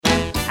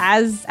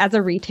as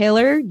a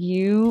retailer,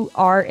 you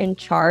are in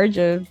charge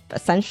of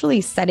essentially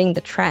setting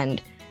the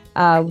trend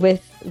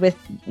with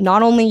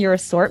not only your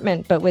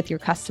assortment, but with your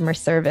customer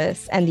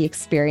service and the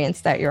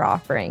experience that you're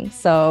offering.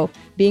 So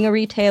being a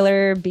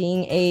retailer,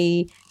 being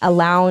a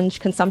lounge,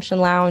 consumption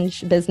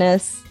lounge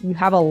business, you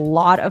have a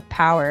lot of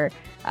power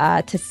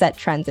to set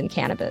trends in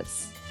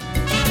cannabis.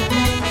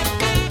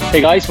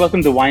 Hey guys,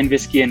 welcome to Wine,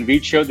 Whiskey and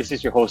Weed Show. This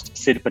is your host,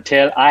 Sid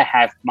Patel. I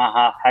have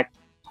Maha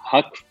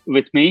Haq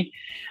with me.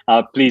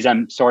 Please,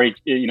 I'm sorry,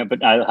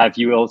 but I'll have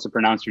you also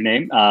pronounce your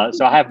name.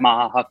 So I have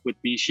Maha Haq with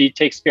me. She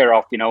takes care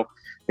of,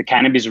 the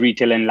cannabis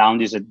retail and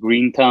lounges at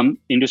Green Thumb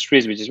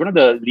Industries, which is one of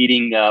the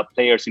leading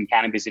players in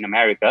cannabis in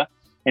America.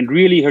 And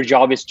really her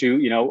job is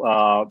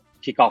to,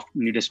 kick off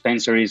new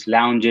dispensaries,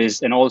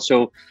 lounges, and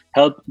also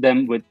help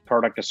them with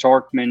product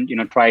assortment,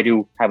 try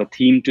to have a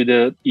theme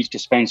to each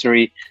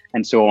dispensary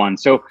and so on.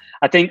 So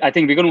I think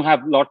we're going to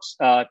have lots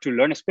to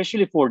learn,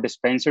 especially for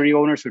dispensary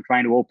owners who are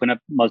trying to open up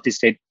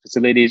multi-state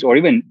facilities or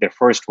even their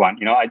first one.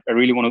 I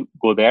really want to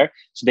go there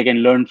so they can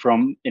learn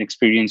from an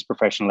experienced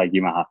professional like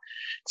you, Maha.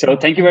 So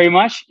thank you very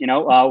much.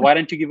 Why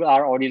don't you give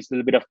our audience a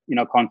little bit of,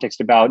 context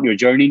about your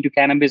journey into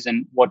cannabis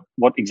and what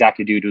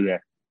exactly do you do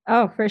there?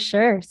 Oh, for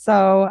sure.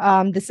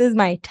 So this is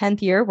my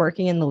 10th year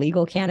working in the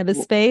legal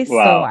cannabis space.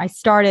 Wow. So I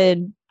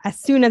started as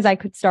soon as I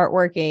could start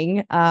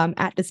working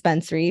at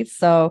dispensaries.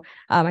 So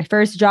my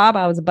first job,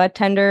 I was a bud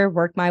tender,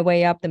 worked my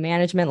way up the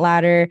management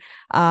ladder,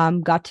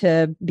 got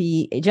to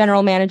be a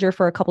general manager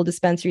for a couple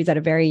dispensaries at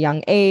a very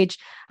young age.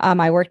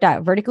 I worked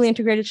at vertically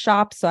integrated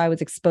shops, so I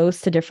was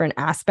exposed to different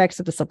aspects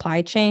of the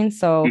supply chain.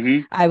 So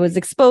I was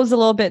exposed a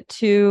little bit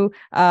to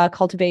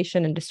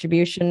cultivation and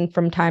distribution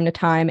from time to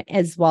time,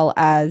 as well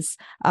as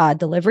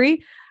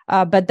delivery.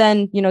 But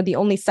then, the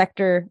only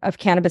sector of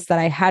cannabis that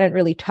I hadn't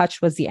really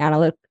touched was the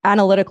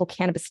analytical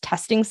cannabis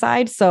testing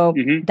side. So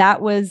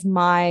that was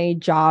my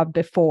job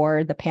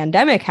before the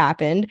pandemic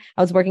happened.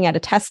 I was working at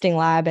a testing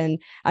lab and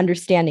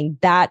understanding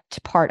that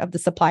part of the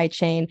supply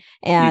chain.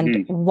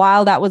 And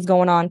while that was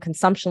going on,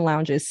 consumption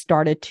lounges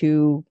started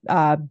to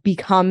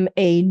become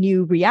a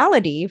new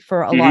reality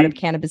for a lot of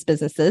cannabis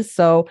businesses.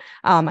 So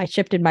I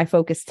shifted my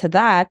focus to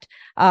that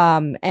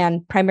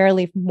and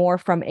primarily more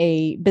from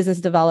a business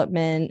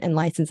development and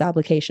license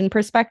application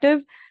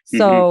perspective.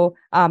 So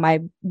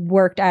I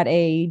worked at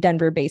a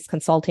Denver-based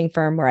consulting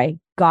firm where I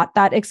got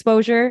that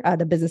exposure,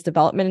 the business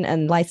development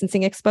and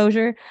licensing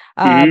exposure.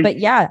 But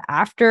yeah,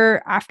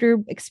 after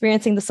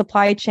experiencing the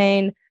supply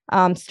chain,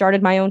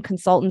 started my own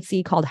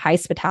consultancy called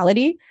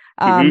Hospitality,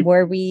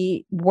 where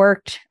we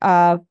worked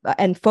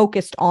and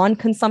focused on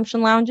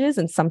consumption lounges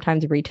and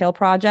sometimes retail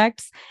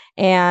projects.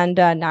 And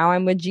now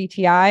I'm with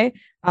GTI.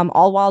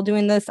 All while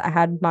doing this, I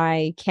had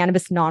my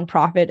cannabis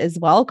nonprofit as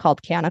well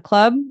called Canna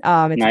Club.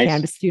 It's a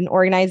cannabis student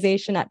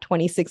organization at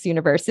 26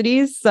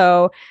 universities.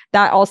 So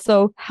that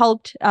also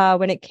helped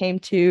when it came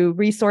to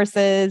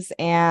resources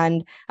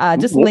and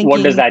just linking.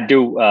 What does that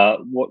do?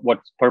 What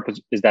purpose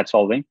is that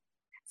solving?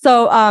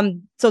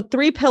 So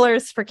 3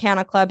 pillars for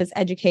Canna Club is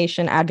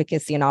education,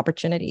 advocacy, and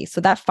opportunity.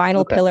 So that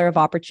final pillar of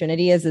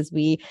opportunity is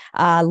we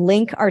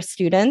link our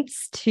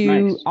students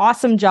to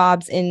awesome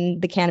jobs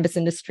in the cannabis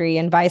industry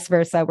and vice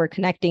versa. We're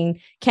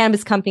connecting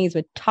cannabis companies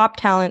with top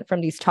talent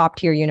from these top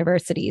tier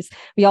universities.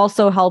 We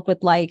also help with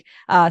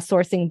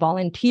sourcing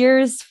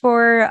volunteers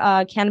for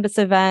cannabis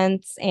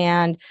events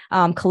and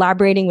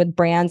collaborating with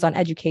brands on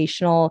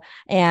educational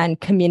and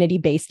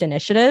community-based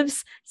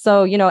initiatives.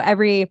 So,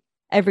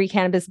 every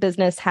cannabis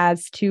business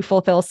has to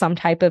fulfill some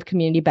type of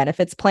community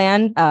benefits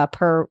plan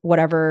per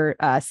whatever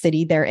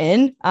city they're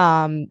in,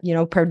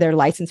 per their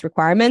license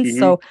requirements.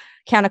 So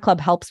Canna Club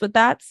helps with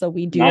that. So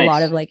we do a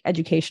lot of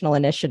educational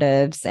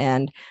initiatives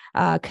and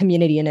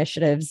community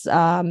initiatives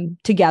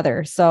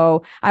together.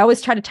 So I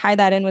always try to tie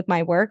that in with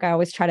my work. I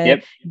always try to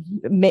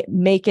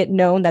make it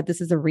known that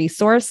this is a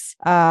resource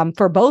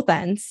for both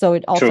ends. So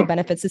it also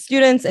benefits the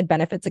students, it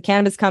benefits the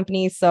cannabis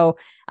companies. So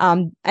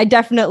I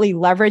definitely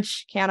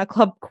leverage Canna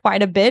Club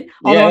quite a bit,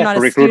 although I'm not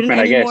a student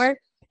anymore.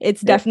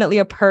 It's definitely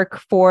a perk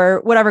for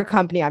whatever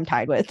company I'm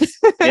tied with.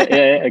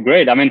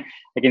 Great. I mean,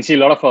 I can see a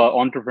lot of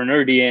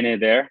entrepreneur DNA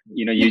there.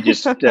 You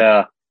just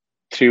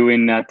threw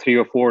in 3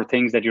 or 4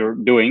 things that you're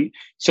doing.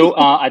 So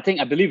I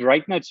believe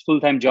right now it's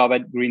full-time job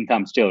at Green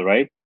Thumb still,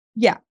 right?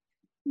 Yeah.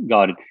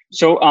 Got it.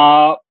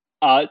 So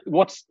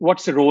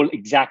what's the role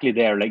exactly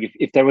there? Like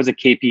if there was a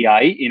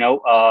KPI,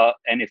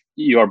 and if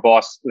your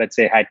boss, let's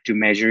say, had to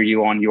measure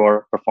you on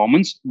your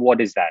performance, what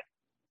is that?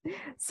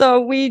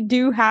 So we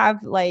do have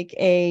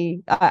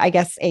a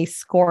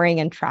scoring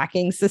and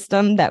tracking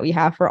system that we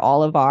have for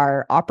all of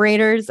our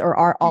operators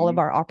or all of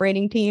our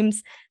operating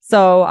teams.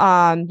 So,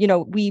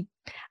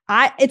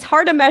 it's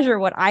hard to measure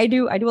what I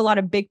do. I do a lot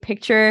of big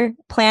picture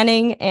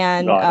planning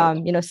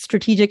and,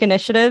 strategic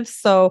initiatives.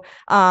 So,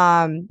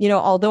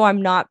 although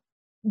I'm not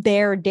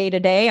there day to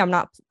day, I'm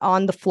not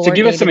on the floor. So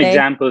give us some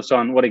examples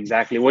on what do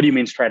you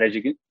mean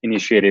strategic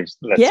initiatives?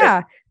 Let's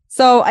say.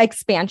 So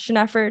expansion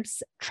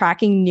efforts,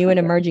 tracking new and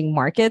emerging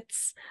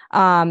markets,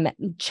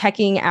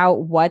 checking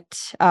out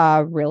what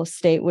real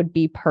estate would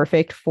be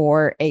perfect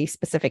for a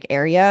specific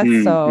area.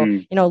 So,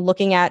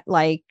 looking at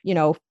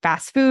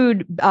fast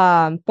food,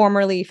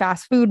 formerly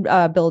fast food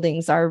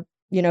buildings are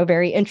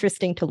very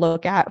interesting to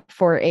look at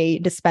for a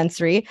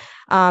dispensary.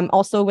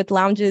 Also with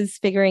lounges,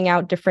 figuring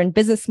out different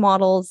business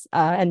models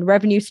and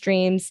revenue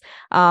streams,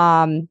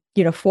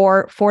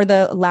 for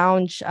the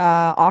lounge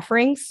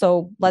offerings.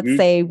 So let's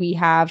say we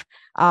have,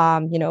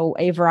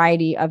 a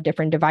variety of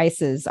different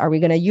devices. Are we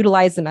going to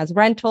utilize them as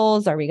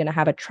rentals? Are we going to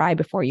have a try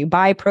before you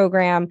buy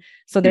program?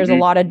 So there's a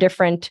lot of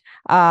different,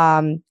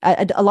 plugging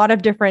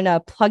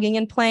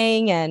and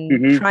playing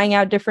and trying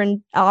out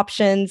different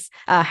options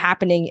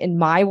happening in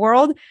my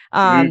world.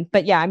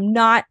 But yeah, I'm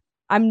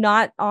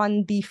not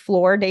on the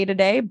floor day to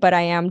day, but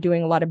I am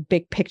doing a lot of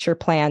big picture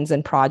plans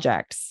and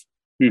projects.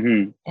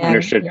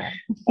 Understood.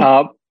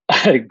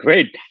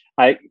 Great.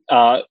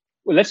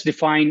 Let's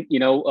define,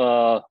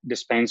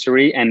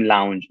 dispensary and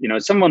lounge.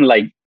 Someone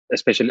like,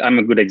 especially, I'm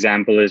a good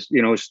example, is,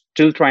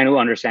 still trying to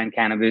understand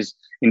cannabis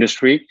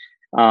industry.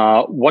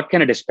 What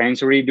can a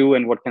dispensary do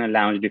and what can a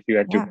lounge do? If you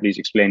had to please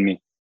explain me.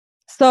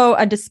 So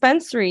a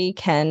dispensary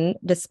can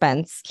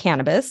dispense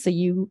cannabis. So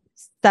you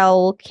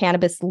sell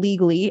cannabis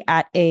legally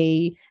at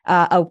a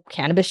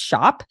cannabis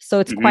shop. So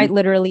it's quite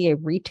literally a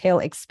retail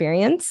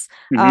experience.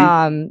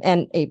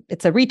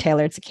 It's a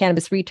retailer. It's a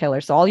cannabis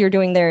retailer. So all you're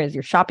doing there is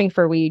you're shopping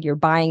for weed, you're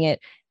buying it,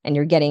 and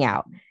you're getting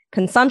out.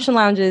 Consumption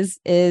lounge is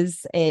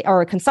a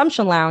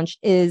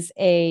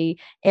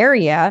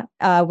area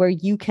where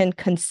you can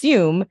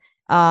consume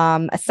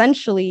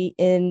essentially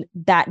in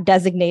that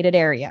designated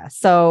area.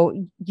 So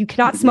you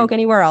cannot smoke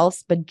anywhere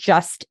else, but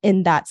just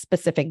in that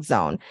specific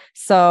zone.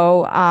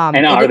 So,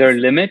 and are there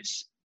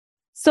limits?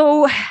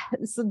 So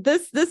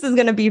this is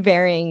going to be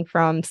varying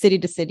from city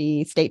to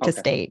city, state to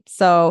state.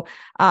 So,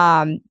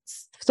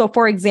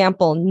 for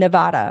example,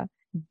 Nevada,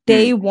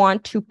 they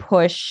want to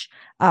push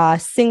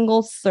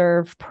single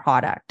serve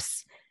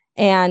products.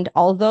 And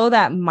although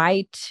that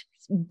might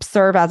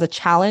serve as a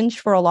challenge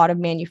for a lot of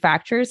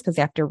manufacturers because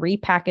they have to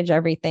repackage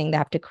everything. They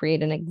have to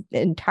create an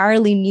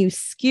entirely new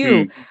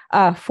SKU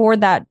for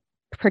that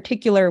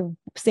particular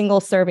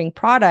single serving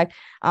product.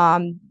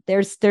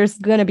 There's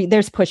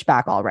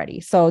pushback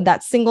already. So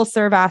that single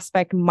serve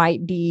aspect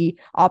might be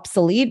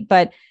obsolete,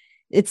 but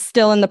it's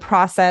still in the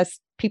process.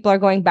 People are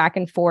going back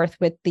and forth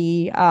with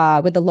the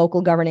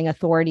local governing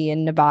authority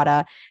in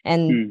Nevada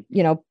and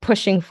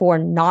pushing for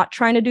not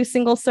trying to do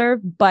single serve,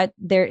 but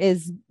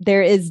there's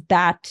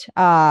that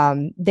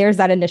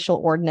initial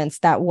ordinance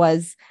that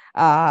was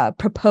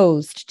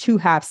proposed to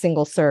have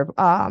single serve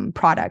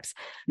products.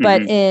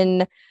 But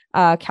in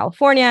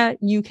California,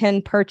 you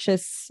can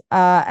purchase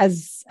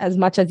as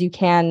much as you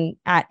can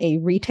at a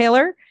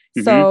retailer.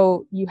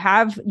 So you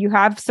have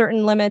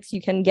certain limits. You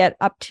can get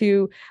up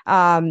to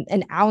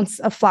an ounce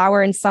of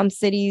flower in some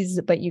cities,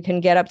 but you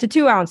can get up to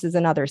 2 ounces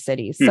in other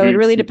cities. So it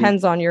really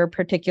depends on your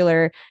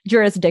particular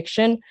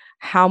jurisdiction,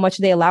 how much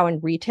they allow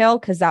in retail,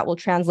 because that will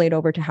translate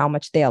over to how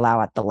much they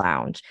allow at the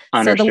lounge.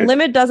 Understood. So the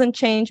limit doesn't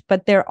change,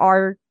 but there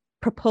are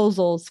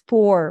proposals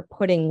for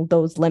putting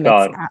those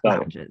limits at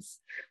lounges.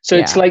 So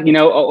it's like,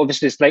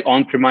 obviously it's like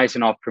on premise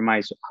and off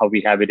premise, how we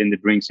have it in the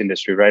drinks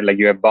industry, right? Like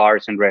you have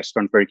bars and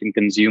restaurants where you can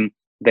consume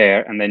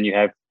there, and then you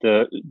have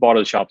the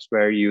bottle shops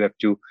where you have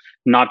to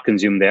not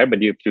consume there,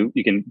 but you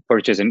can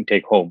purchase and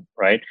take home,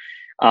 right?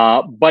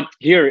 But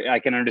here I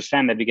can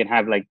understand that we can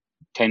have like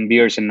 10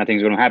 beers and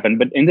nothing's going to happen.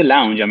 But in the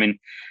lounge, I mean,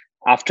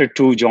 after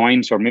 2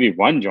 joints or maybe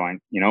 1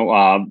 joint,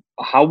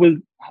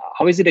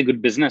 how is it a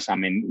good business? I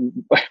mean,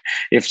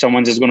 if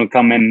someone's just going to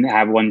come and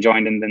have 1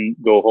 joint and then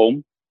go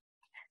home.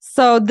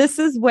 So this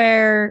is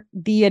where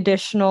the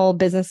additional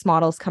business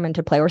models come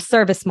into play, or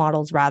service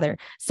models rather.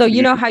 So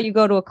you know how you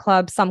go to a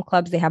club, some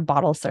clubs, they have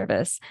bottle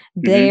service.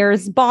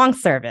 There's bong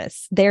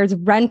service. There's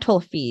rental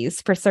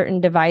fees for certain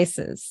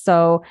devices.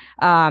 So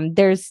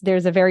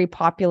there's a very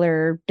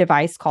popular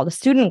device called a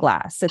student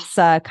glass. It's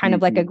kind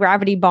of like a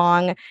gravity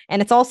bong.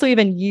 And it's also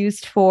even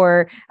used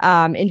for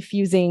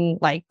infusing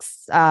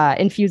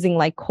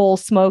coal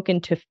smoke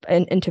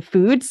into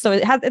food. So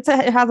it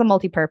has a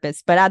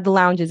multi-purpose, but at the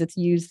lounges, it's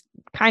used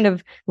kind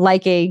of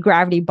like a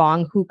gravity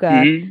bong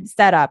hookah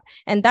setup.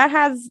 And that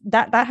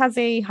has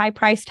a high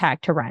price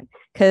tag to rent,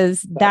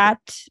 because that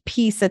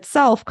piece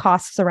itself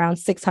costs around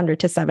 $600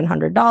 to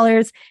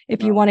 $700.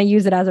 If you want to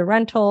use it as a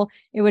rental,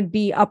 it would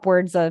be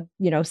upwards of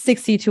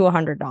 $60 to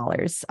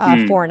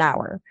 $100 for an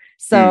hour.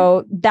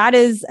 So that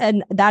is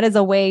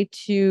a way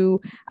to,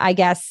 I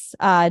guess,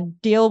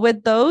 deal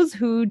with those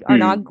who are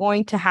not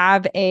going to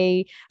have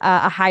a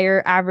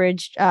higher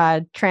average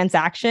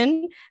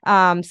transaction.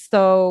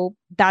 So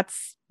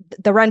that's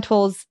the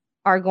rentals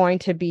are going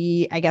to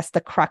be, I guess,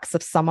 the crux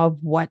of some of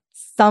what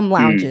some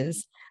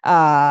lounges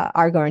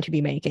are going to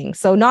be making.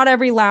 So not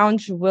every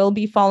lounge will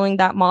be following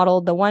that model.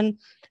 The one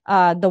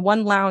the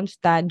one lounge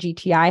that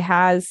GTI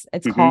has,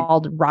 it's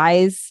called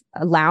Rise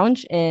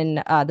Lounge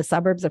in the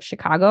suburbs of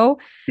Chicago.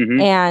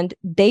 And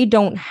they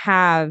don't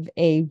have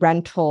a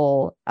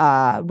rental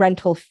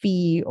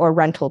fee or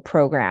rental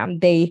program.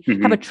 They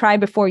have a try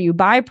before you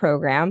buy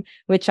program,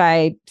 which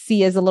I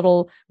see as a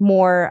little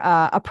more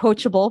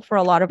approachable for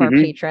a lot of our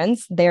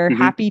patrons. They're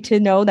happy to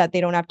know that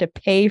they don't have to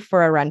pay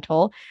for a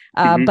rental,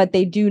 but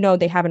they do know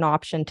they have an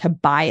option to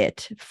buy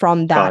it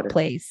from that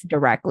place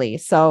directly.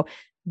 So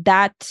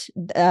that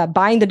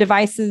buying the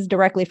devices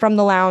directly from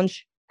the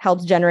lounge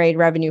helps generate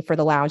revenue for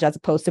the lounge as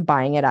opposed to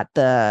buying it at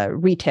the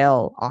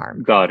retail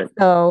arm. Got it.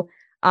 So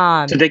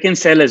they can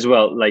sell as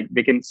well. Like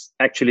they can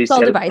actually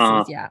sell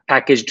devices,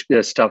 packaged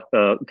stuff,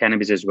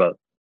 cannabis as well.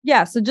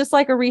 Yeah. So just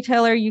like a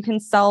retailer, you can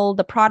sell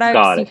the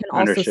products. You can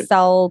also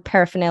sell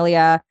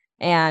paraphernalia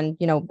and,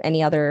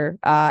 any other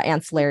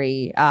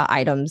ancillary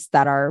items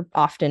that are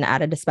often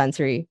at a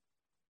dispensary.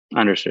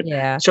 Understood.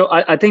 Yeah. So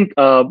I think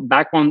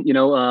back on,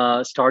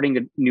 starting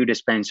a new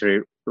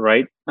dispensary,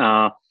 right?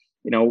 I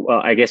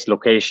guess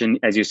location,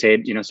 as you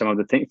said, some of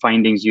the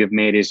findings you have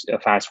made is a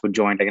fast food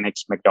joint, like an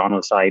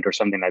ex-McDonald's site or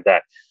something like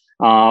that.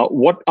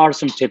 What are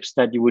some tips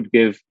that you would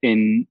give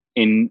in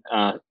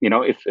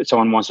if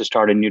someone wants to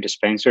start a new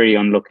dispensary,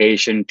 on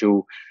location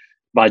to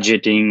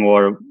budgeting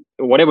or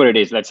whatever it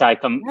is? Let's say I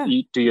come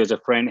to you as a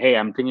friend. Hey,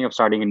 I'm thinking of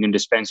starting a new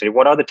dispensary.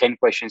 What are the 10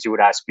 questions you would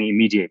ask me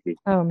immediately?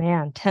 Oh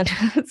man, 10.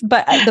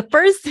 But the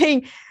first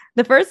thing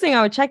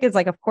I would check is,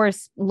 like, of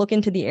course, look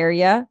into the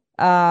area.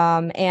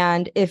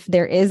 And if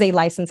there is a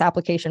license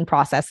application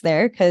process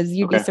there, because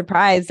you'd be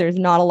surprised, there's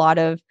not a lot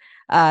of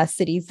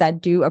cities that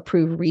do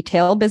approve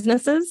retail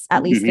businesses,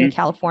 at least in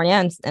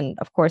California and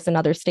of course in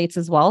other states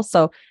as well.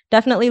 So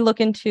definitely look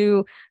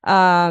into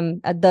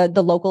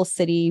the local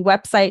city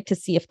website to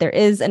see if there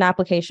is an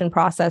application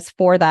process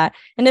for that.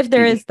 And if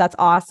there is, that's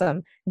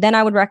awesome. Then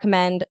I would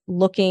recommend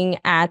looking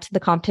at the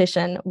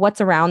competition.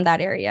 What's around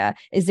that area?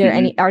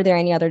 Are there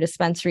any other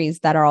dispensaries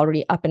that are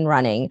already up and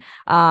running?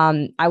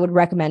 I would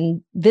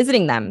recommend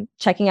visiting them,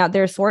 checking out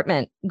their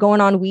assortment,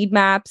 going on Weed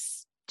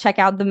Maps, check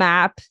out the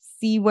map,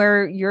 see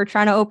where you're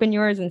trying to open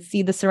yours and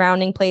see the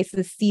surrounding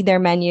places, see their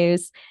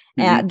menus.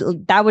 And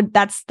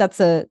that's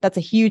a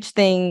huge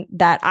thing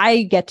that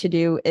I get to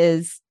do,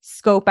 is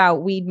scope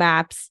out Weed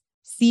Maps,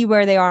 see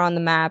where they are on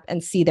the map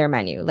and see their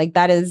menu. Like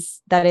that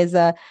is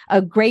a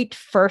great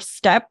first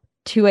step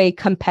to a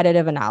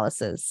competitive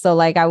analysis. So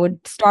like I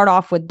would start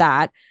off with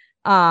that.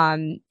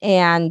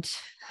 And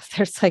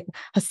there's like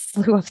a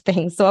slew of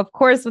things. So of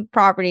course with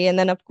property, and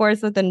then of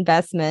course with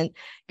investment,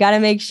 got to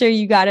make sure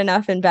you got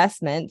enough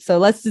investment. So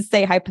let's just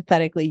say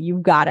hypothetically,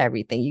 you've got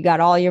everything, you got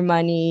all your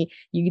money,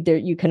 you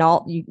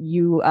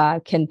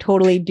can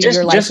totally do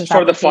your license. Just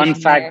for the fun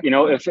fact,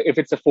 if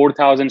it's a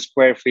 4,000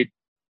 square feet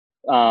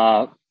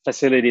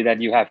facility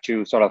that you have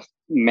to sort of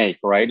make,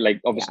 right?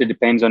 Like obviously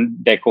depends on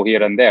deco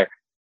here and there.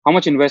 How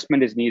much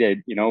investment is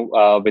needed,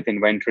 with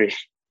inventory?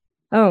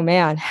 Oh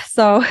man.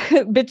 So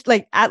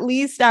like at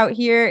least out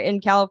here in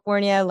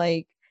California,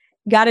 like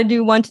got to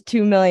do $1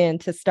 to $2 million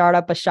to start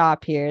up a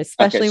shop here,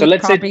 especially so with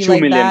let's say $2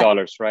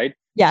 million, right?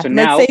 Yeah. So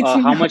now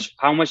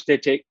how much they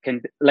take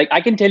I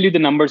can tell you the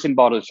numbers in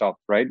bottle shop,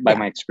 right? By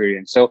my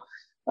experience. So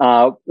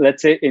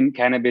let's say in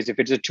cannabis, if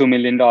it's a $2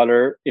 million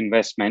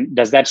investment,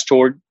 does that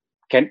store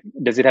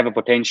does it have a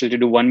potential to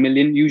do 1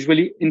 million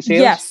usually in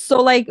sales? Yes. So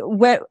like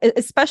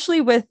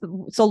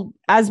so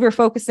as we're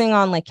focusing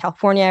on like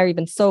California or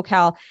even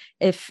SoCal,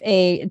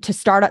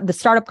 the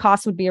startup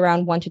cost would be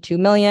around 1 to 2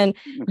 million.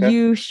 Okay.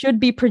 You should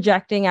be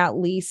projecting at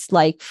least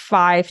like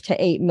 5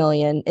 to 8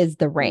 million is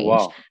the range.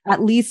 Wow.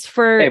 At least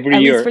for every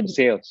year for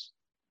sales.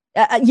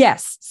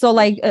 Yes. So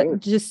like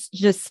but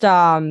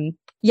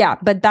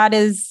that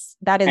is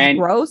and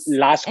gross.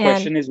 Last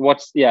question is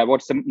what's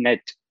the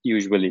net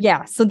usually?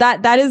 Yeah. So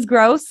that is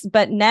gross,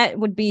 but net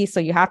would be, so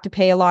you have to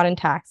pay a lot in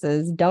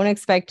taxes. Don't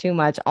expect too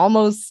much.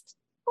 Almost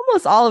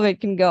all of it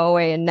can go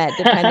away in net,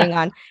 depending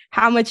on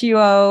how much you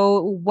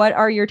owe, what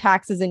are your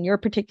taxes in your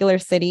particular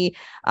city.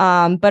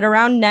 But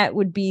around net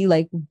would be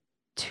like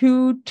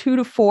 2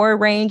 to 4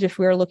 range if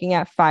we were looking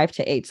at 5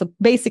 to 8. So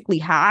basically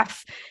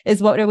half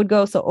is what it would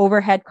go. So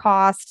overhead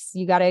costs,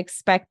 you got to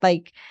expect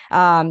like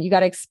you got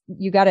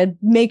to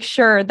make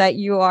sure that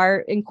you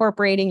are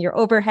incorporating your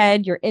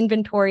overhead, your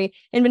inventory.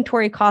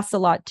 Inventory costs a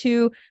lot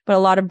too, but a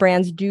lot of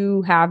brands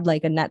do have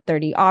like a net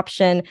 30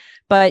 option.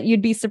 But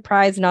you'd be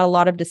surprised, not a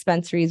lot of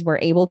dispensaries were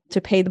able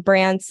to pay the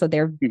brands, so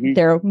they're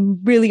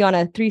really on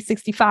a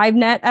 365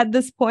 net at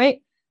this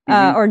point.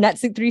 Or net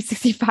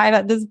 365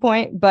 at this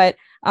point. But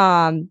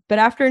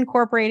after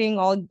incorporating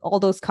all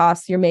those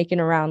costs, you're making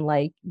around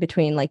like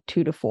between like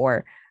 2 to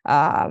 4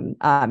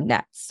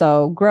 net.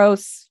 So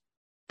gross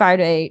 5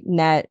 to 8,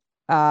 net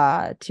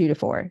 2 to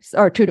 4,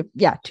 or 2 to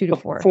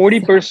 4.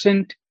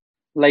 40%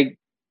 like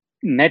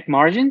net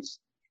margins.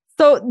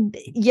 So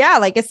yeah,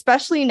 like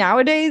especially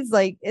nowadays,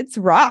 like it's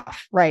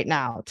rough right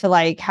now to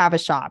like have a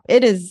shop.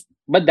 It is.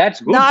 But that's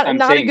good. I'm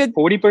saying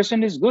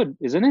 40% is good,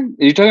 isn't it?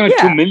 You're talking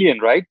about 2 million,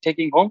 right?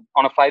 Taking home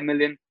on a 5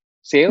 million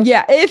sales?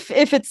 Yeah, if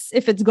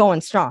it's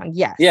going strong,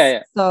 yes.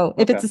 Yeah. So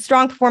if it's a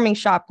strong performing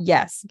shop,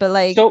 yes. But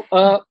like, so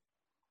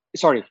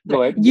sorry,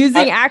 go ahead.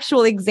 Using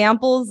actual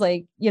examples,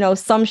 like,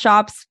 some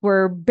shops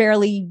were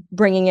barely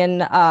bringing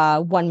in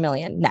 1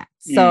 million net.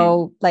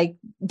 So like,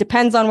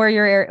 depends on where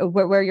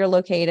you're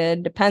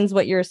located, depends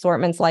what your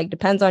assortment's like,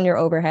 depends on your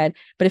overhead.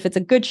 But if it's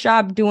a good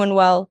shop doing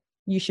well,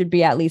 you should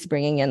be at least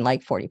bringing in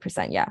like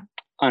 40%. Yeah.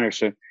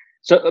 Understood.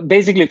 So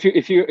basically,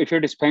 if your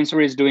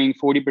dispensary is doing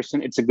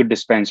 40%, it's a good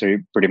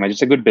dispensary. Pretty much,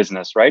 it's a good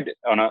business, right?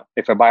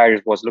 If a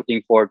buyer was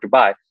looking to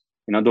buy,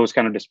 those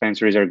kind of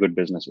dispensaries are good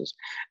businesses.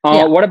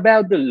 What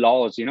about the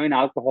laws? In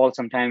alcohol,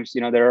 sometimes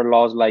there are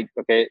laws like,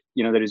 okay,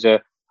 there is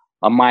a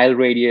mile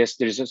radius,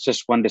 there's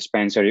just one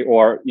dispensary,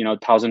 or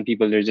 1,000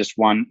 people, there's just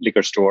one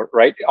liquor store,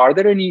 right? Are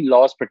there any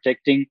laws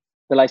protecting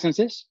the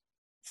licenses?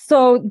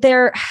 So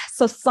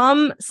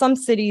some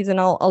cities, and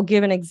I'll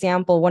give an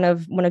example. One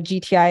of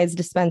GTI's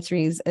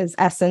dispensaries is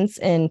Essence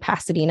in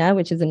Pasadena,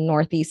 which is in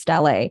Northeast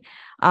LA.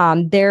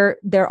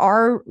 There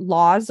are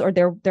laws, or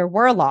there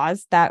were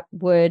laws that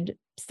would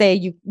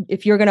say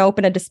if you're going to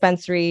open a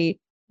dispensary,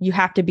 you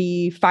have to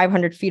be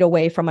 500 feet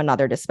away from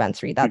another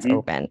dispensary that's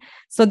open.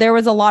 So there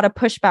was a lot of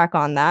pushback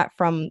on that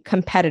from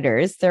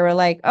competitors. They were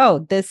like, oh,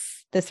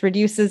 this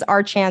reduces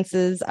our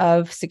chances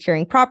of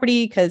securing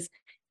property, because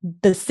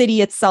the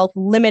city itself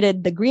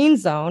limited the green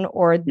zone,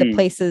 or the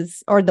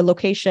places or the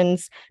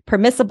locations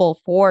permissible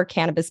for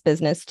cannabis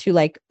business, to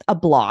like a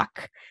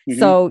block.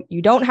 So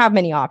you don't have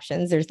many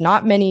options. There's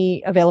not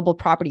many available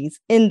properties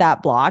in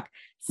that block.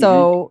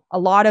 So a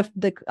lot of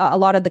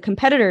the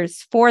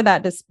competitors for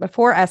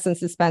for Essence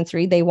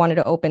dispensary, they wanted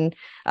to open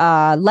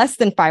less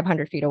than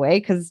 500 feet away,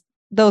 because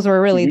those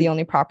were really the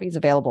only properties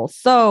available.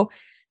 So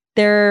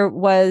there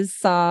was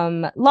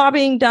some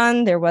lobbying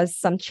done. There was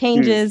some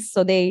changes.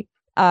 So they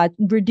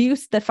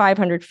reduced the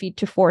 500 feet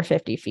to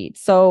 450 feet.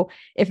 So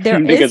if there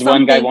because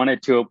one guy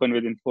wanted to open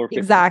within 450.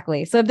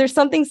 Exactly. So if there's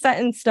something set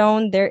in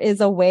stone, there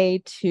is a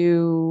way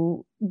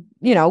to,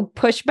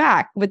 push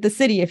back with the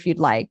city if you'd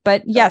like.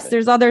 But yes,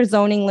 there's other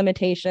zoning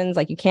limitations.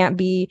 Like, you can't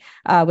be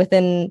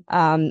within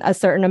a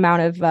certain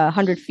amount of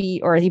 100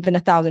 feet or even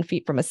 1,000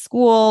 feet from a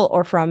school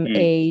or from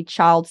a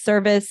child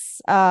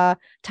service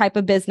type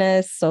of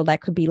business. So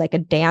that could be like a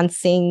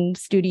dancing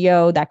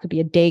studio, that could be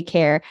a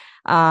daycare.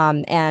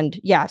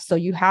 So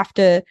you have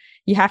to,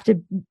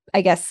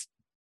 I guess,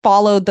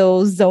 follow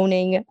those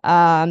zoning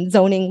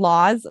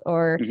laws,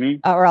 or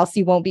else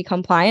you won't be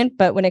compliant.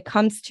 But when it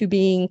comes to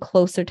being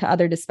closer to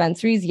other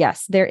dispensaries,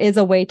 yes, there is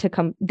a way to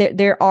come.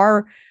 There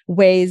are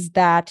ways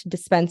that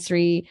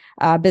dispensary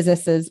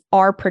businesses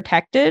are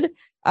protected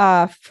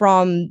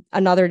from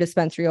another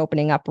dispensary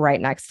opening up right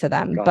next to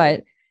them.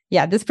 But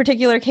yeah, this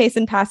particular case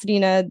in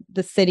Pasadena,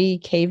 the city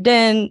caved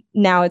in.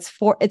 Now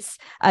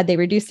they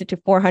reduced it to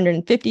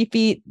 450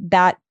 feet.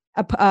 That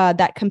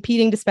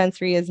competing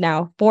dispensary is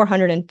now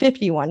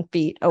 451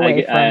 feet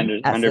away from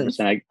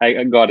 100%.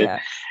 I got it.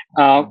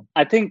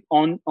 I think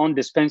on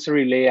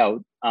dispensary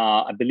layout,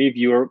 I believe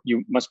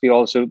you must be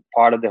also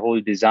part of the whole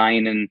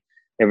design and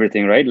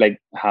everything, right?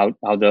 Like how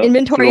the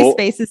inventory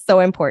space is so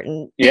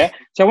important. Yeah.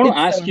 So I want to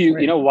ask you,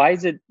 why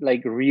is it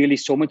like really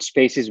so much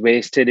space is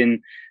wasted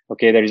in,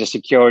 okay, there is a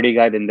security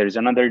guy, then there's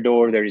another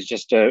door, there is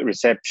just a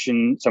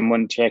reception,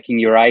 someone checking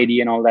your ID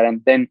and all that,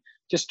 and then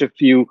just a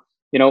few.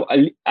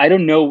 I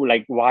don't know,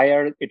 like,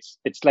 why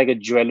it's like a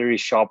jewelry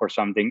shop or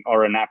something,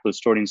 or an Apple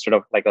store instead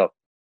of like a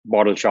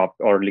bottle shop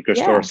or liquor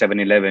store,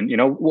 7-Eleven.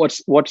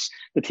 What's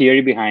the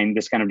theory behind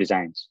this kind of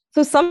designs?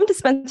 So some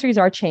dispensaries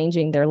are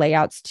changing their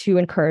layouts to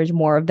encourage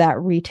more of that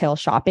retail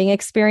shopping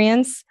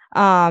experience.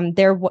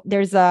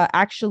 There's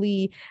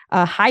actually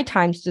High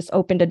Times just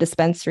opened a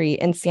dispensary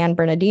in San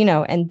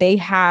Bernardino, and they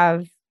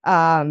have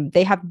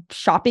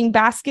shopping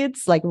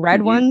baskets, like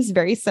red ones,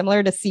 very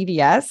similar to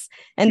CVS,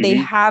 and they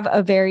have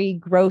a very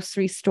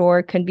grocery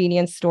store,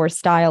 convenience store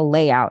style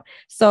layout.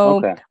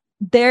 So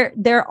there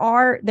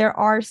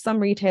are some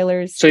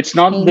retailers. So it's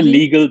not the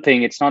legal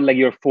thing. It's not like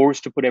you're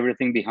forced to put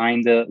everything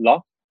behind the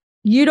lock.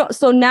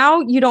 So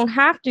now you don't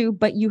have to,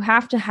 but you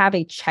have to have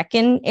a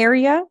check-in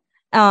area.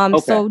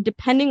 So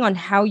depending on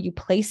how you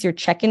place your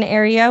check-in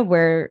area,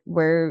 where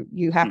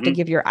you have to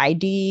give your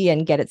ID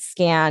and get it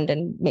scanned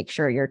and make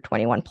sure you're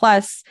 21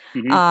 plus,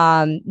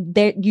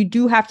 you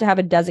do have to have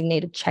a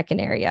designated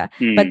check-in area.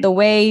 But the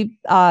way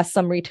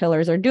some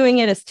retailers are doing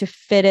it is to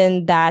fit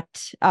in that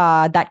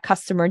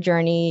customer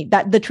journey,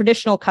 the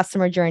traditional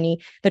customer journey,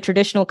 the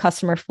traditional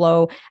customer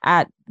flow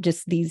at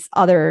just these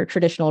other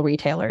traditional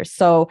retailers.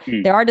 So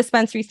there are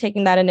dispensaries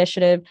taking that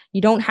initiative. You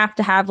don't have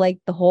to have like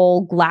the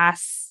whole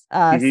glass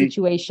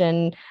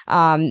situation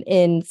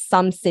in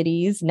some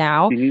cities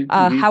now.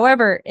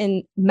 However,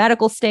 in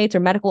medical states or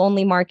medical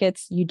only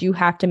markets, you do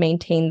have to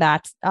maintain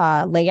that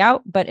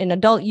layout. But in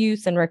adult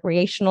use and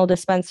recreational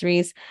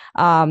dispensaries,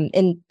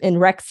 in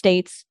rec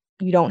states,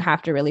 you don't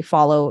have to really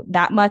follow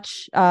that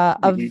much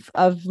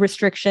of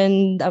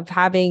restriction of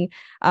having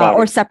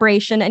or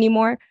separation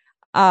anymore.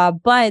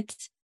 But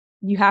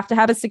you have to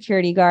have a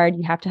security guard.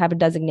 You have to have a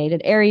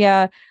designated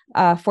area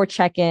for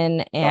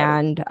check-in.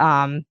 And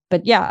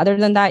but yeah, other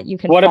than that, you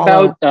can What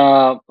follow.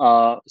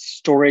 about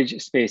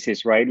storage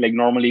spaces, right? Like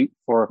normally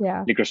for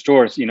liquor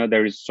stores,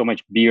 there is so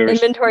much beer.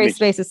 Inventory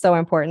space is so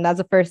important. That's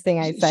the first thing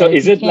I say. So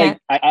is it like,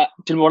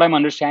 till what I'm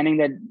understanding,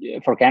 that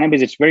for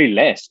cannabis, it's very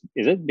less,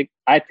 is it?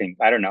 I think,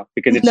 I don't know,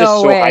 because it's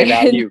just so high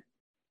value.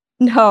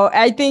 No,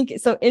 I think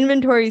so.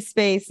 Inventory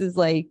space is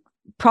like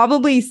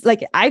probably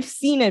like I've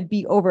seen it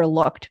be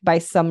overlooked by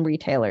some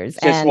retailers.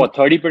 Just and what,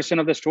 30%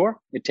 of the store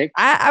it takes?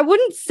 I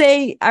wouldn't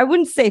say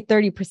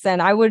 30%.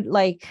 I would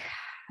like,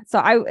 so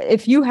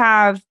if you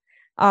have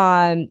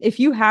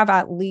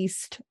at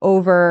least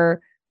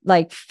over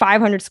like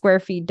 500 square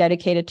feet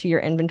dedicated to your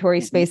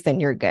inventory space, then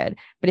you're good.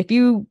 But if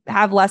you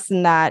have less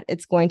than that,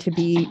 it's going to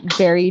be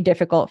very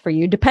difficult for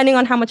you, depending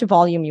on how much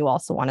volume you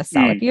also want to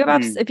sell. If you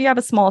have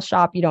a small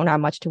shop, you don't have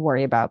much to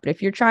worry about. But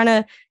if you're trying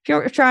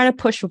to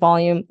push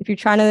volume, if you're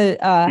trying to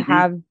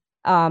have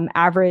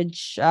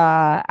average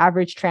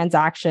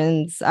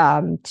transactions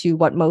to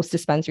what most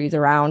dispensaries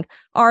around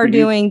are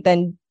doing,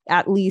 then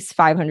at least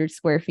 500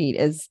 square feet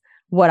is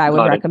what I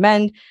would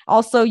recommend.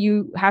 Also,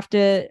 you have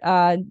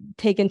to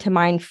take into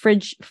mind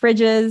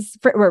fridges,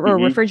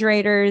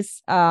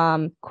 refrigerators,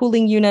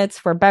 cooling units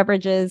for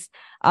beverages,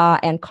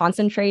 and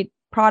concentrate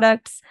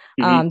products.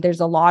 There's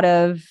a lot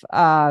of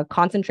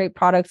concentrate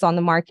products on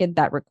the market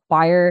that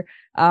require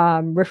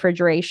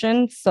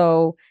refrigeration.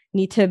 So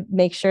need to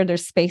make sure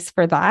there's space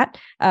for that.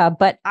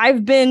 But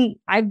I've been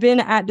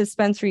at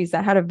dispensaries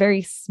that had a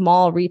very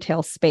small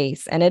retail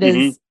space, and it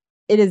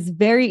is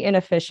very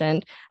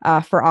inefficient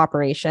for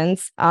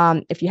operations.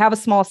 If you have a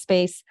small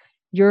space,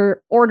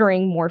 you're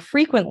ordering more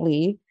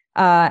frequently,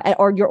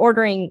 or you're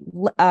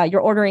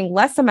ordering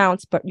less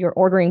amounts, but you're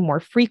ordering more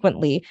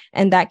frequently,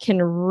 and that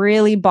can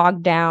really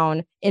bog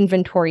down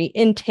inventory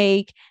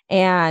intake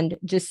and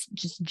just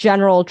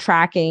general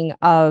tracking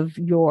of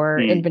your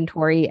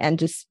inventory. And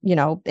just,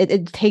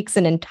 it takes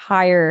an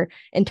entire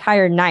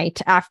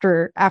night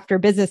after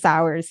business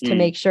hours to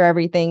make sure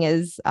everything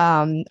is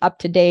up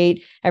to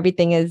date,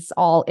 everything is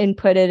all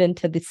inputted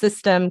into the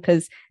system,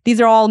 because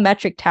these are all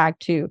metric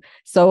tagged too.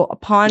 So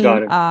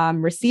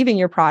upon receiving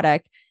your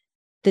product,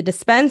 the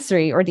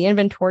dispensary or the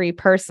inventory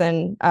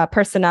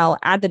personnel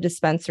at the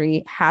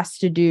dispensary has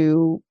to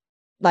do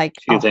like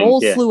a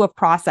whole slew of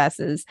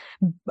processes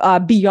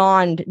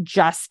beyond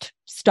just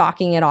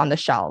stocking it on the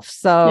shelf.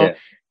 So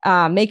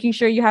making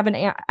sure you have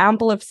an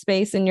ample of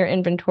space in your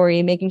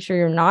inventory, making sure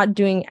you're not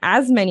doing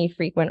as many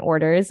frequent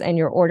orders, and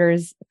your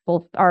orders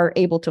are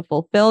able to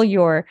fulfill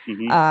your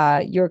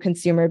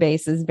consumer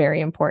base is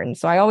very important.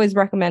 So I always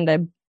recommend a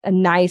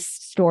nice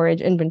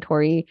storage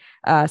inventory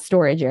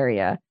storage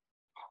area.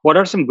 What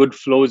are some good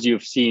flows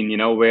you've seen,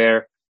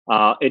 where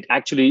it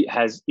actually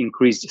has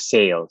increased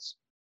sales,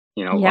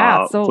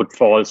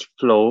 footfalls,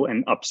 flow,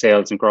 and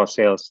upsales and cross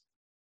sales?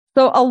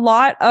 So a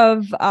lot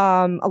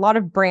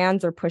of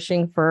brands are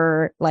pushing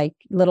for like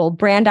little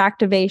brand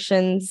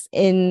activations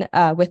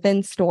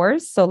within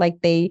stores. So like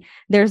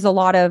there's a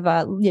lot of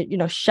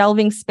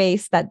shelving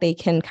space that they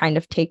can kind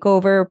of take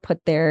over,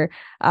 put their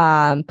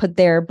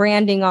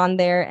branding on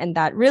there, and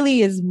that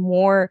really is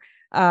more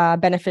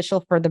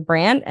beneficial for the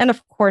brand and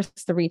of course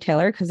the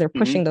retailer, because they're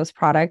pushing those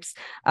products.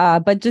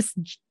 But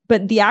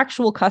the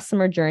actual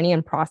customer journey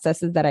and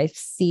processes that I've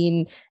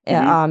seen,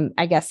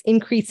 I guess,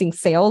 increasing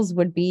sales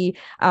would be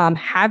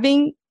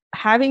having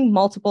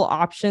multiple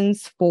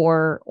options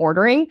for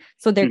ordering.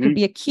 So there could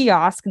be a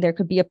kiosk, there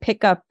could be a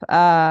pickup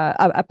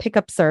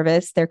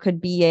service, there could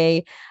be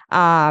a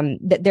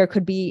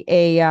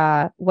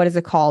what is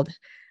it called?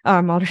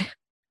 I'm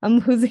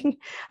losing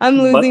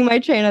my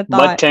train of thought.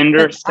 Bud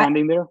tender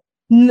standing there.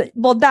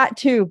 Well, that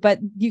too, but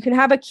you can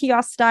have a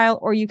kiosk style,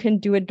 or you can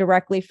do it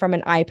directly from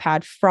an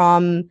iPad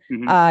from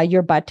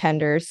your bud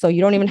tender. So you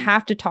don't even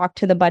have to talk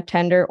to the bud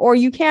tender, or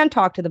you can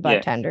talk to the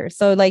bud tender.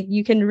 So like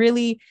you can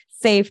really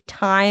save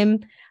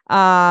time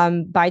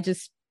by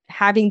just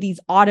having these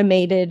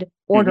automated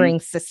ordering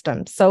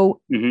systems.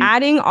 So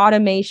adding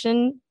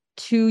automation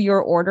to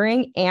your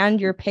ordering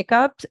and your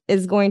pickup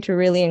is going to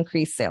really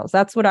increase sales.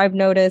 That's what I've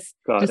noticed.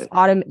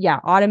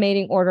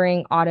 Automating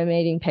ordering,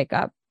 automating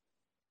pickup.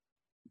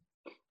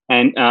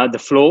 And the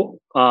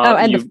flow,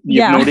 you've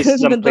noticed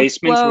some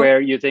placements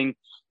where you think,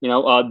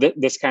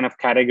 this kind of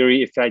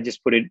category, if I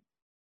just put it,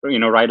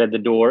 right at the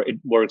door, it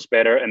works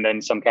better. And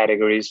then some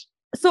categories.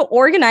 So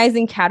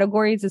organizing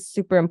categories is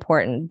super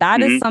important.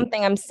 That is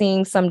something I'm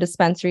seeing some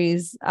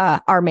dispensaries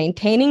are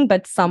maintaining,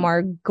 but some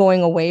are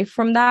going away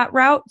from that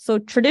route. So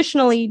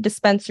traditionally,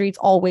 dispensaries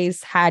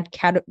always had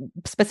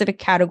specific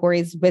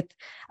categories with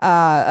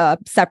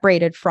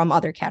separated from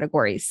other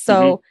categories.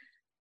 So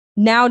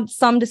now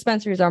some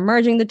dispensaries are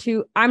merging the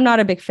two. I'm not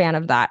a big fan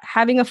of that.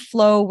 Having a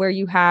flow where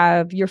you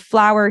have your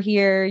flower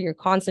here, your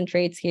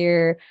concentrates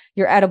here,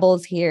 your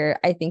edibles here,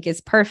 I think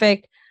is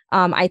perfect.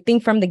 I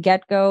think from the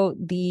get-go,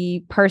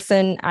 the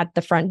person at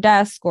the front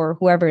desk or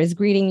whoever is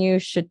greeting you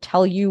should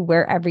tell you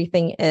where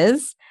everything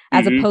is.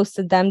 as Mm-hmm. opposed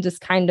to them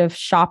just kind of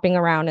shopping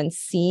around and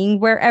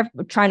seeing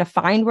trying to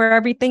find where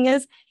everything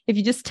is. If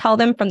you just tell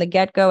them from the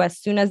get-go, as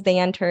soon as they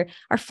enter,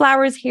 our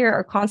flowers here,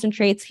 our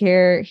concentrates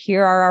here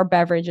are our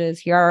beverages,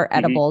 here are our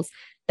edibles,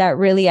 that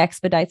really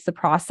expedites the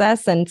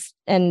process. And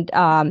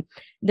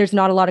there's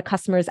not a lot of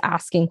customers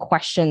asking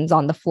questions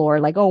on the floor,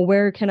 like, oh,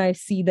 where can I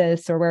see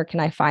this? Or where can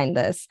I find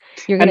this?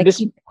 You're going to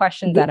keep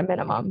questions at a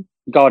minimum.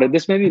 Got it.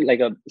 This may be like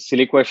a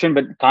silly question,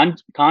 but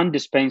can't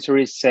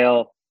dispensaries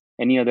sell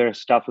any other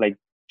stuff like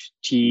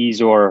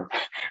cheese or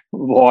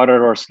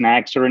water or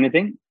snacks or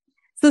anything?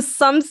 So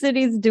some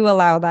cities do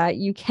allow that.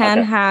 You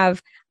can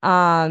have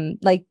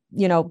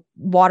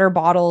water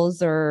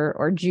bottles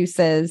or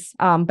juices,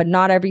 but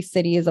not every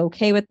city is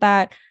okay with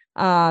that.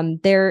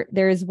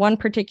 There is one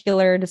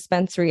particular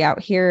dispensary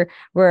out here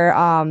where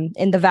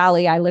in the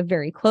valley, I live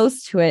very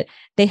close to it.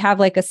 They have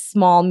like a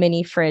small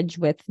mini fridge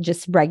with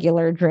just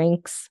regular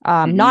drinks,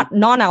 not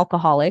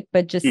non-alcoholic,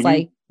 but just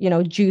like,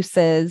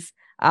 juices,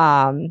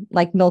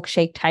 like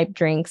milkshake type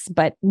drinks,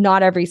 but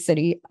not every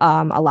city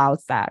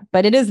allows that.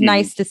 But it is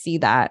nice to see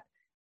that.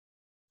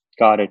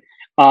 Got it.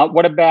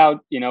 What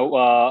about, do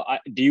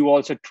you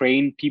also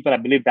train people? I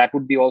believe that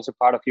would be also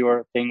part of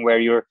your thing where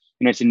you're,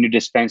 it's a new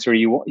dispensary.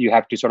 You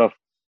have to sort of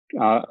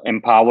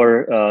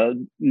empower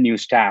new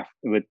staff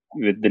with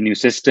the new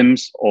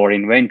systems or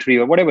inventory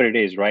or whatever it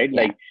is, right?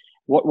 Yeah. Like,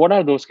 what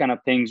are those kind of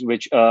things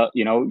which,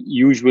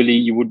 usually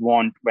you would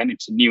want when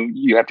it's new,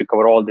 you have to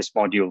cover all these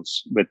modules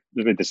with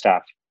the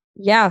staff?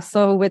 Yeah.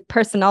 So with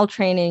personnel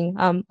training,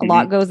 a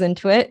lot goes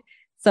into it.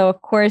 So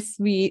of course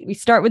we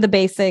start with the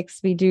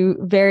basics. We do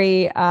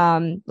very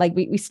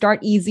we start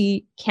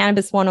easy,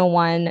 Cannabis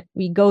 101.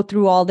 We go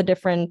through all the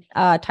different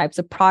types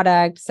of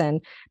products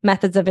and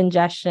methods of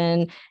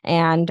ingestion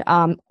and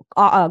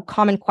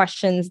common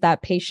questions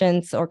that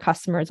patients or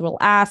customers will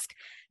ask.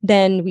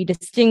 Then we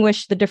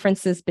distinguish the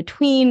differences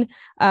between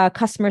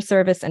customer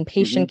service and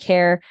patient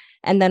care.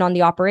 And then on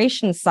the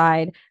operations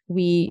side,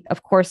 we,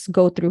 of course,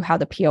 go through how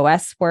the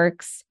POS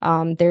works.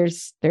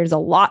 There's a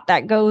lot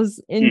that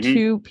goes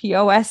into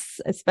POS,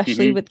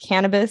 especially with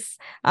cannabis,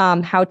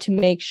 how to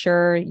make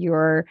sure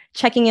you're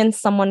checking in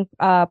someone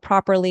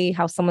properly,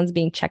 how someone's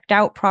being checked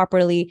out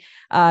properly,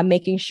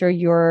 making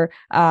sure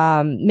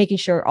making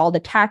sure all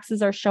the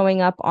taxes are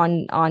showing up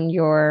on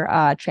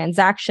your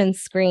transaction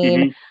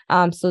screen.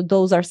 So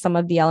those are some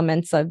of the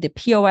elements of the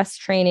POS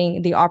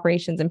training, the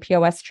operations and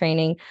POS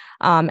training.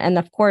 And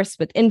of course,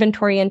 with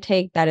inventory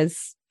intake, that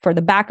is for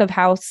the back of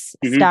house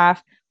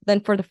staff. Then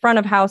for the front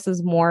of house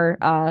is more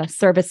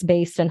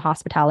service-based and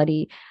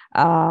hospitality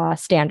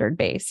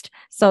standard-based.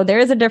 So there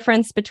is a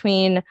difference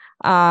between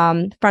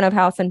front of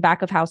house and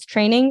back of house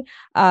training.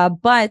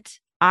 But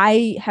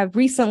I have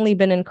recently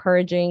been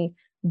encouraging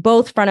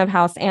both front of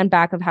house and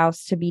back of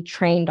house to be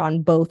trained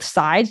on both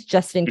sides,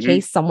 just in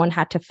case someone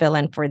had to fill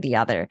in for the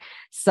other.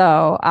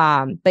 So,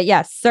 but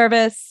yes,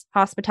 service,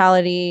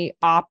 hospitality,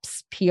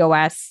 ops,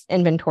 POS,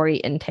 inventory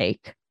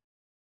intake.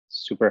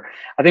 Super.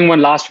 I think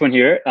one last one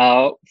here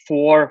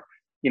for,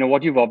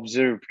 what you've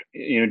observed,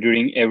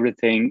 during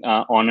everything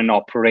on an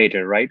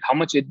operator, right? How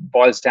much it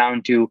boils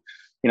down to,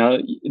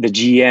 the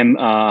GM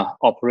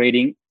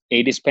operating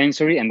a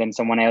dispensary and then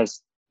someone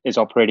else is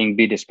operating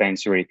B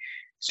dispensary.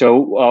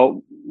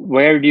 So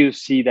where do you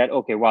see that,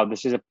 okay, wow,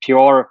 this is a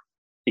pure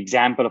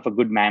example of a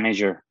good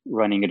manager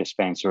running a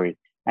dispensary.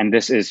 And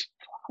it's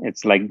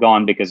like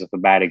gone because of a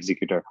bad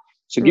executor.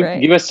 So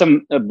give us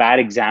some bad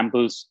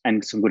examples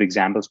and some good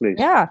examples, please.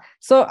 Yeah.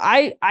 So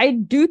I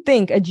do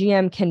think a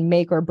GM can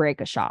make or break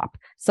a shop.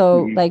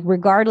 So like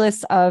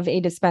regardless of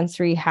a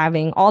dispensary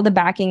having all the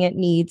backing it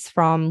needs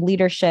from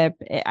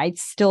leadership, I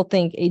still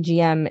think a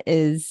GM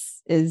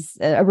is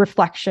a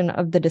reflection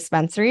of the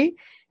dispensary.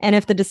 And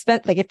if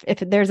if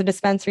there's a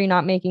dispensary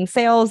not making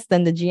sales,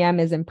 then the GM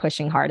isn't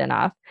pushing hard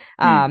enough.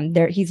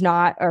 He's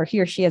not, or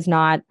he or she is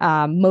not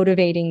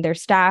motivating their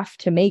staff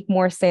to make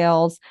more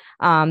sales.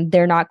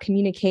 They're not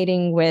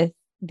communicating with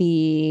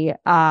the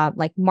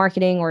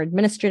marketing or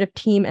administrative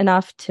team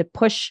enough to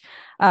push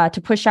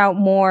out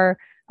more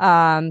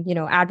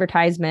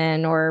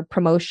advertisement or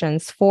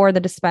promotions for the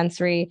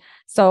dispensary.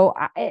 So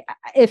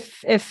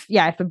if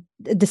a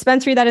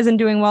dispensary that isn't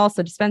doing well,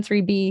 so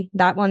dispensary B,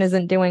 that one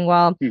isn't doing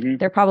well,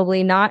 they're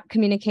probably not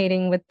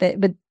communicating with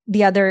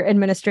the other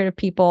administrative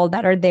people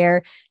that are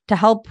there to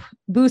help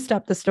boost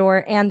up the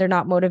store, and they're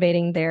not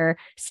motivating their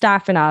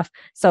staff enough.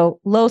 So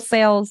low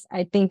sales,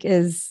 I think,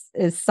 is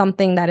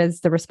something that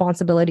is the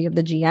responsibility of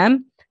the GM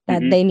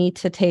that they need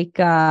to take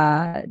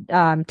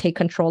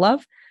control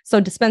of. So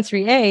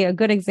dispensary A, a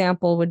good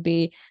example would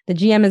be the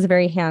GM is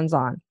very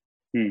hands-on.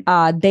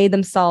 They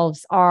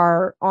themselves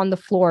are on the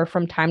floor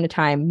from time to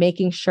time,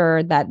 making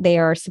sure that they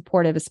are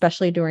supportive,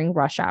 especially during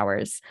rush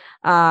hours.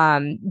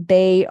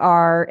 They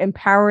are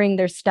empowering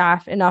their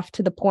staff enough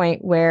to the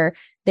point where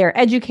they're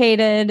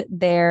educated,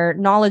 they're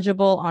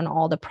knowledgeable on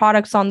all the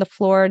products on the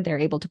floor, they're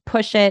able to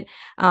push it,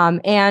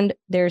 and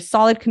there's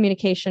solid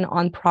communication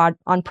on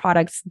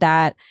products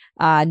that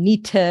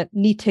need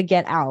to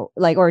get out,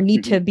 or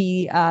need to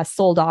be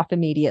sold off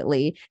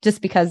immediately,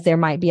 just because there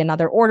might be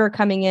another order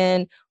coming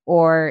in,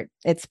 or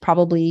it's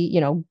probably,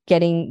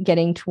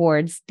 getting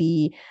towards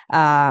the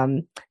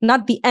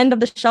not the end of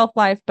the shelf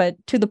life, but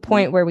to the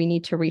point where we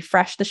need to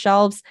refresh the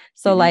shelves.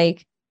 So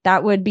like I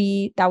would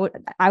see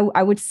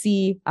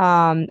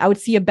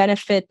a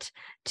benefit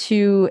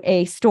to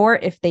a store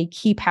if they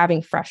keep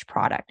having fresh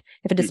product.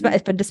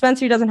 If a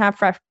dispensary doesn't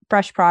have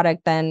fresh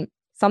product, then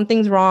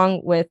something's wrong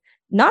with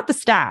not the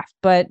staff,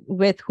 but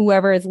with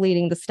whoever is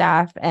leading the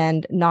staff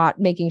and not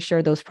making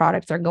sure those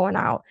products are going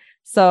out.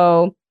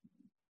 So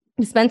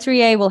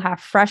Dispensary A will have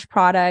fresh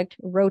product,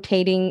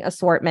 rotating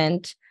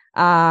assortment,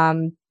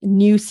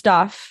 new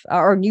stuff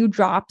or new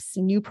drops,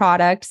 new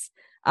products,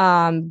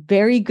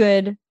 very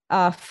good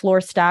floor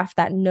staff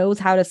that knows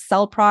how to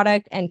sell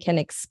product and can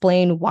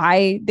explain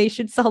why they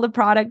should sell the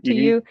product to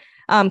you.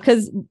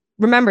 Because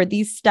remember,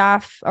 these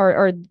staff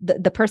or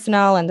the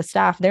personnel and the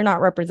staff, they're not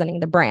representing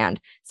the brand.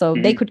 So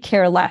they could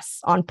care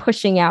less on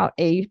pushing out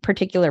a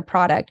particular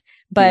product.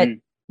 But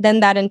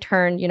then that in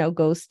turn,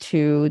 goes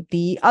to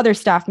the other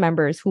staff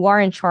members who are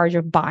in charge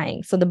of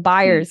buying. So the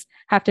buyers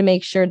have to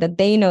make sure that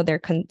they know their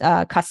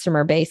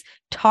customer base,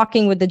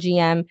 talking with the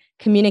GM,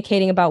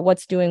 communicating about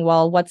what's doing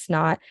well, what's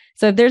not.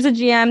 So if there's a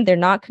GM, they're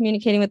not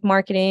communicating with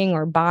marketing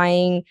or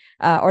buying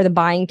or the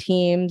buying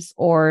teams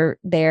or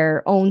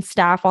their own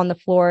staff on the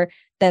floor,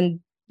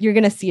 then you're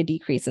going to see a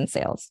decrease in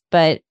sales.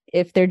 But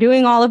if they're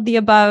doing all of the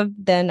above,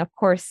 then of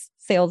course,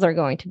 sales are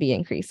going to be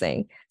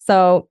increasing.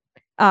 So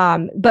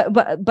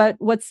but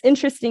what's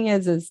interesting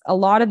is a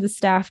lot of the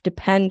staff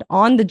depend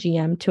on the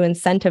GM to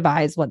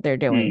incentivize what they're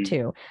doing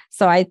too.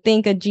 So I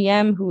think a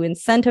GM who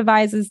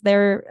incentivizes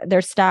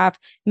their staff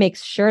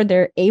makes sure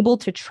they're able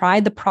to try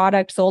the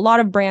product. So a lot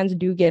of brands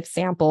do give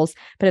samples,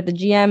 but if the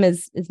GM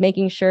is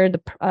making sure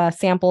the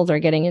samples are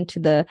getting into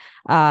the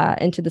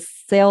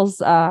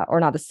sales or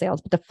not the sales,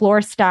 but the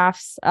floor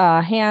staff's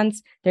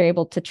hands, they're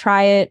able to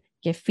try it,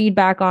 give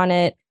feedback on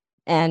it,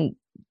 and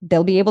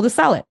they'll be able to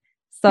sell it.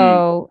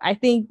 So I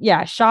think,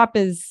 shop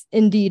is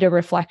indeed a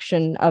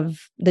reflection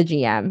of the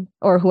GM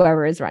or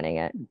whoever is running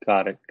it.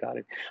 Got it.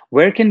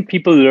 Where can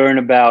people learn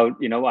about,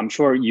 I'm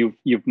sure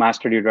you've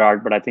mastered your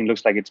art, but I think it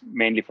looks like it's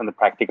mainly from the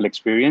practical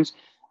experience.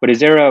 But is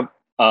there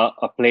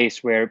a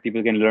place where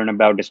people can learn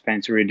about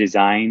dispensary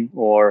design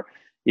or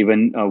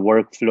even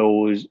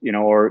workflows,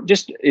 or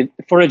just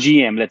for a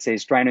GM, let's say,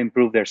 is trying to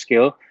improve their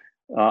skill?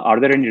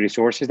 Are there any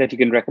resources that you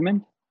can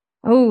recommend?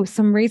 Oh,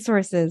 some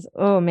resources.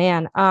 Oh,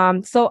 man.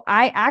 So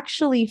I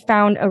actually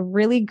found a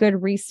really good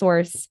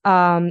resource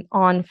on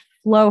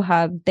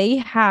FlowHub. They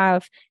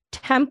have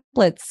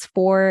templates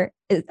for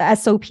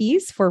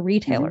SOPs for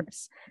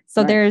retailers.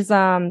 So there's so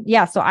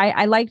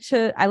I like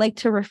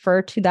to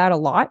refer to that a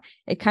lot.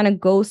 It kind of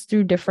goes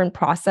through different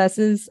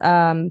processes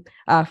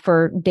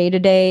for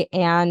day-to-day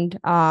and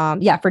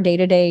for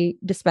day-to-day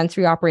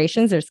dispensary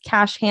operations. There's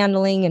cash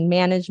handling and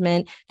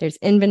management. There's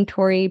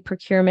inventory,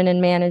 procurement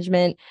and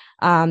management.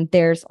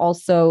 There's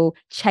also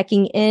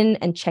checking in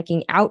and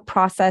checking out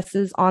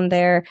processes on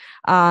there.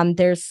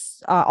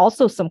 There's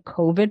also some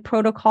COVID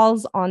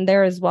protocols on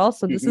there as well.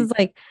 So this is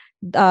like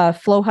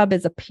FlowHub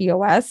is a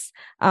POS,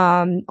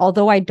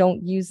 although I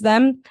don't use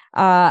them,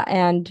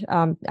 and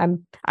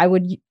I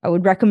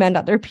would recommend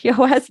other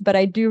POS, but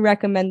I do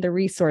recommend the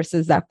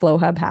resources that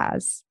FlowHub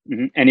has.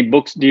 Any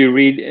books do you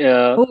read,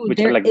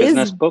 which are like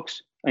business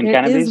books in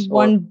cannabis? There is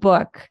one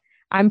book.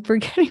 I'm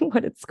forgetting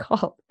what it's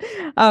called,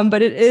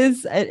 but it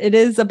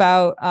is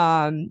about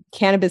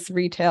cannabis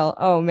retail.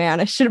 Oh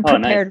man, I should have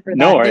prepared for that.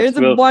 No, there's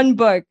one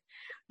book.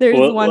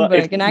 There's one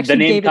book, and actually the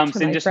name gave comes it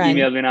to in, my just friend.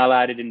 email me and I'll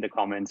add it in the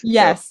comments.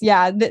 Yes,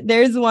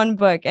 there's one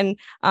book, and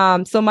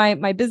so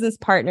my business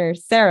partner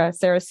Sarah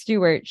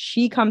Stewart,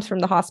 she comes from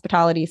the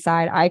hospitality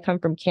side. I come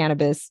from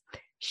cannabis.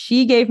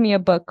 She gave me a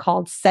book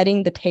called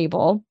Setting the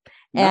Table,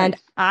 and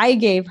I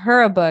gave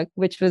her a book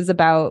which was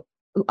about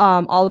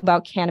all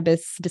about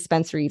cannabis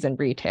dispensaries and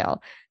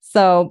retail.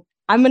 So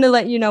I'm gonna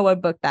let you know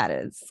what book that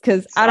is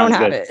because I don't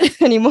have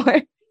it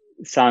anymore.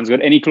 Sounds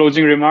good. Any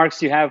closing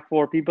remarks you have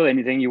for people?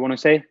 Anything you want to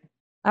say?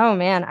 Oh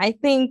man, I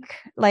think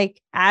like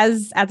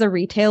as a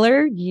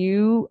retailer,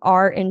 you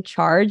are in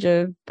charge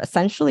of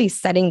essentially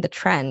setting the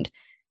trend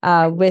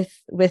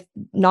with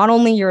not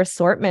only your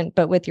assortment,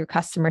 but with your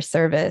customer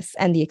service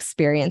and the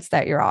experience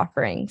that you're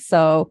offering.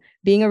 So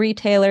being a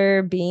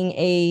retailer, being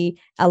a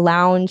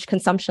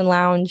consumption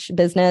lounge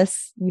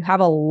business, you have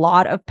a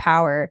lot of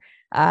power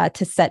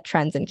to set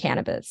trends in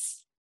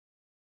cannabis.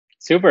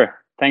 Super.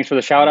 Thanks for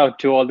the shout out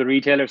to all the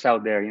retailers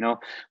out there.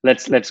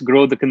 Let's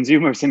grow the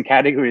consumers in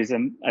categories,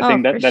 and I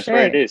think that's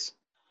where it is.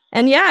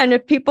 And and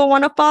if people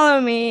want to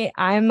follow me,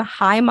 I'm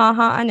Hi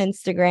Maha on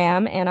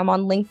Instagram, and I'm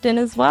on LinkedIn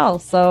as well.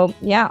 So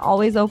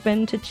always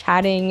open to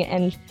chatting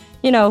and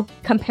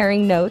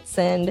comparing notes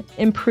and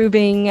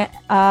improving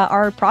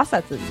our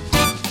processes.